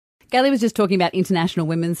Gailey was just talking about International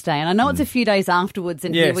Women's Day, and I know it's a few days afterwards,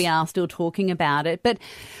 and here we are still talking about it. But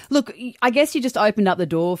look, I guess you just opened up the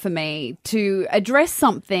door for me to address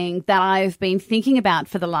something that I've been thinking about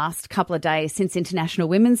for the last couple of days since International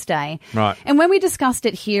Women's Day. Right. And when we discussed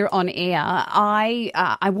it here on air,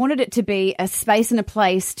 I wanted it to be a space and a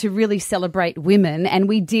place to really celebrate women, and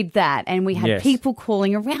we did that. And we had people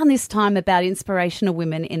calling around this time about inspirational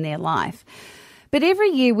women in their life. But every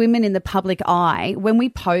year, women in the public eye, when we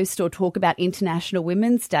post or talk about International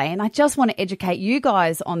Women's Day, and I just want to educate you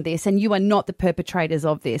guys on this, and you are not the perpetrators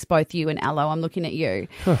of this, both you and Allo, I'm looking at you.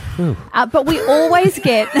 But we always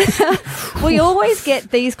get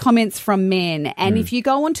these comments from men, and if you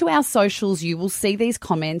go onto our socials, you will see these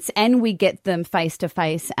comments, and we get them face to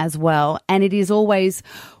face as well. And it is always,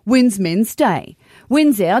 when's Men's Day?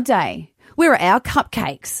 When's our day? Where are our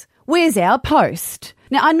cupcakes? Where's our post?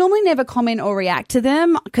 Now, I normally never comment or react to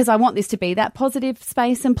them because I want this to be that positive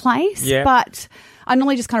space and place. Yeah. But I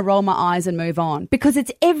normally just kind of roll my eyes and move on because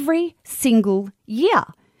it's every single year.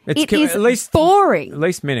 It is at least boring. At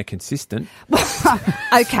least men are consistent.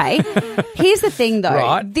 Okay. Here's the thing, though.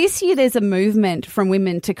 Right. This year there's a movement from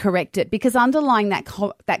women to correct it because underlying that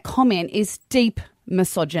comment is deep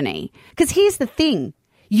misogyny. Because here's the thing.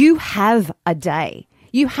 You have a day.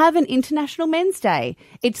 You have an International Men's Day.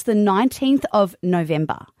 It's the 19th of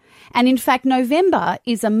November. And in fact, November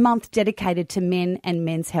is a month dedicated to men and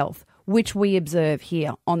men's health, which we observe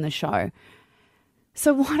here on the show.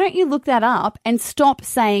 So why don't you look that up and stop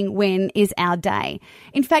saying when is our day?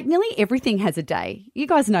 In fact, nearly everything has a day. You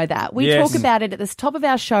guys know that. We talk about it at the top of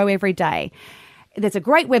our show every day. There's a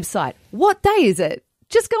great website. What day is it?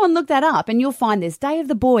 Just go and look that up and you'll find there's Day of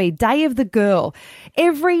the Boy, Day of the Girl.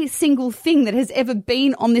 Every single thing that has ever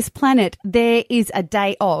been on this planet, there is a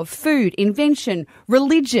day of food, invention,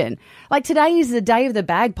 religion. Like today is the Day of the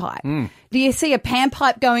Bagpipe. Do you see a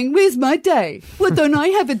panpipe going, where's my day? Well, don't I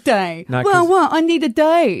have a day? No, well, I need a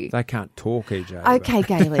day. They can't talk, EJ. Okay,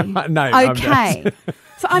 Gailey. No. Okay.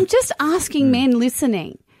 So I'm just asking men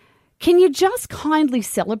listening, can you just kindly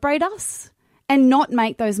celebrate us? And not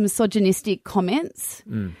make those misogynistic comments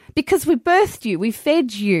because we birthed you, we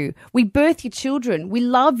fed you, we birthed your children, we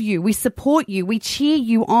love you, we support you, we cheer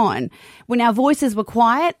you on when our voices were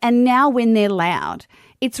quiet and now when they're loud.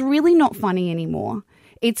 It's really not funny anymore.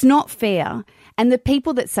 It's not fair. And the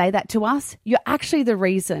people that say that to us, you're actually the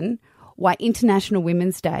reason why International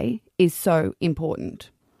Women's Day is so important.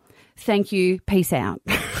 Thank you. Peace out.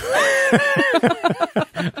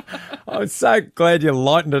 I'm so glad you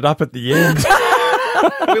lightened it up at the end.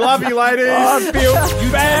 We love you, ladies. I feel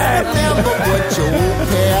bad. Remember what your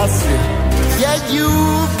past said. Yeah, you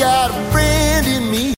got a friend in